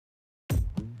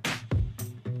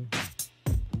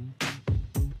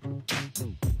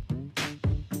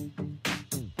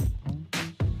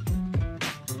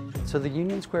So the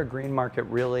Union Square Green Market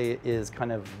really is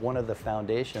kind of one of the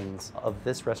foundations of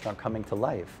this restaurant coming to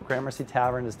life. Gramercy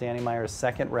Tavern is Danny Meyer's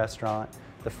second restaurant,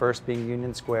 the first being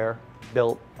Union Square,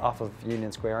 built off of Union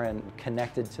Square and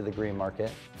connected to the Green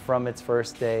Market. From its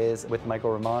first days with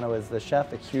Michael Romano as the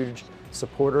chef, a huge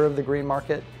supporter of the Green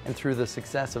Market, and through the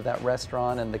success of that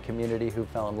restaurant and the community who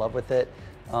fell in love with it,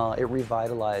 it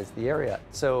revitalized the area.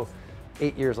 So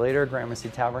 8 years later, Gramercy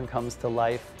Tavern comes to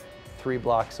life 3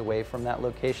 blocks away from that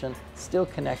location, still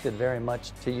connected very much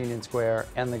to Union Square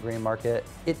and the Green Market.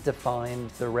 It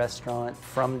defined the restaurant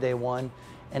from day one.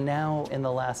 And now in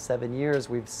the last 7 years,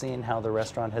 we've seen how the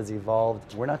restaurant has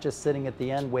evolved. We're not just sitting at the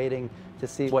end waiting to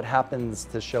see what happens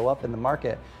to show up in the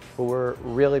market, but we're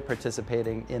really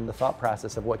participating in the thought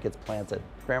process of what gets planted.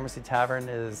 Gramercy Tavern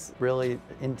is really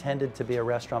intended to be a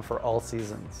restaurant for all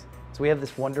seasons. So we have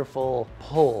this wonderful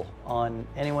pull on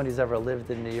anyone who's ever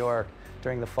lived in New York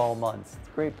during the fall months. It's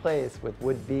a great place with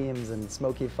wood beams and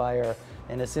smoky fire,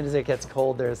 and as soon as it gets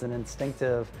cold, there's an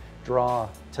instinctive draw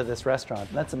to this restaurant.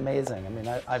 And that's amazing. I mean,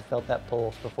 I've felt that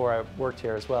pull before I worked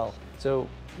here as well. So,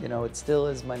 you know, it still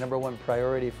is my #1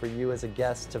 priority for you as a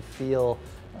guest to feel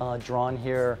drawn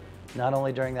here, not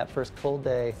only during that first cold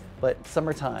day, but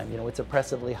summertime. You know, it's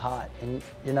oppressively hot and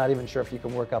you're not even sure if you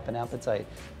can work up an appetite.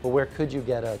 But where could you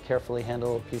get a carefully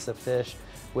handled piece of fish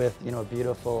with, you know, a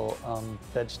beautiful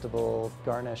vegetable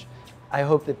garnish? I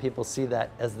hope that people see that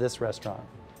as this restaurant.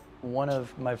 One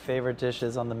of my favorite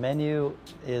dishes on the menu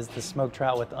is the smoked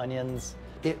trout with onions.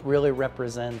 It really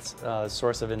represents a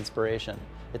source of inspiration.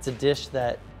 It's a dish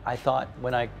that I thought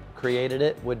when I created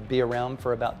it would be around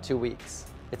for about 2 weeks.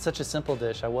 It's such a simple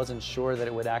dish, I wasn't sure that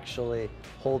it would actually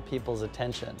hold people's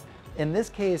attention. In this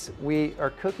case, we are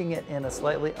cooking it in a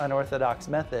slightly unorthodox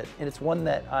method, and it's one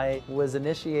that I was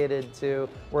initiated to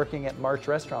working at March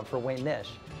Restaurant for Wayne Nish.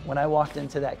 When I walked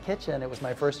into that kitchen, it was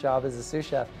my first job as a sous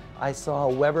chef, I saw a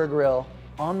Weber grill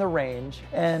on the range,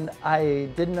 and I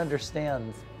didn't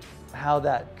understand how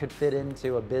that could fit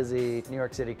into a busy New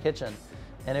York City kitchen.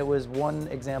 And it was one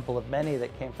example of many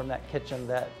that came from that kitchen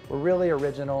that were really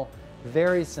original,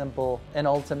 very simple, and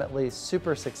ultimately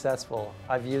super successful.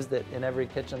 I've used it in every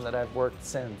kitchen that I've worked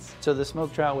since. So the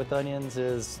smoked trout with onions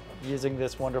is using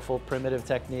this wonderful primitive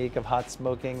technique of hot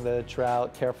smoking the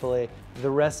trout carefully.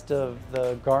 The rest of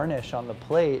the garnish on the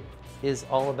plate is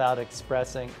all about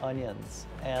expressing onions.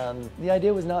 And the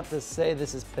idea was not to say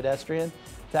this is pedestrian,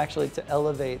 it's actually to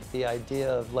elevate the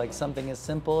idea of like something as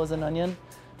simple as an onion,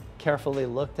 carefully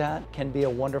looked at, can be a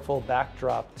wonderful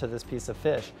backdrop to this piece of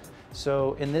fish.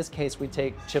 So in this case, we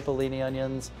take cipollini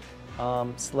onions,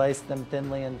 slice them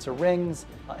thinly into rings,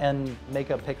 and make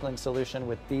a pickling solution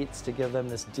with beets to give them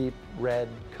this deep red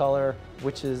color,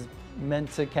 which is meant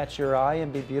to catch your eye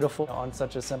and be beautiful on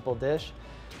such a simple dish.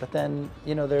 But then,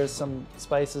 you know, there's some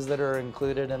spices that are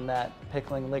included in that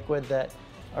pickling liquid that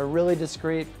are really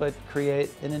discreet but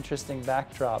create an interesting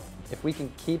backdrop. If we can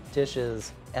keep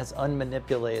dishes as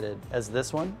unmanipulated as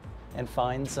this one and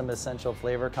find some essential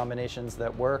flavor combinations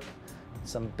that work,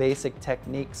 some basic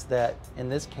techniques that in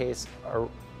this case are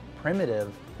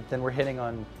primitive, then we're hitting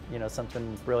on, you know,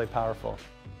 something really powerful.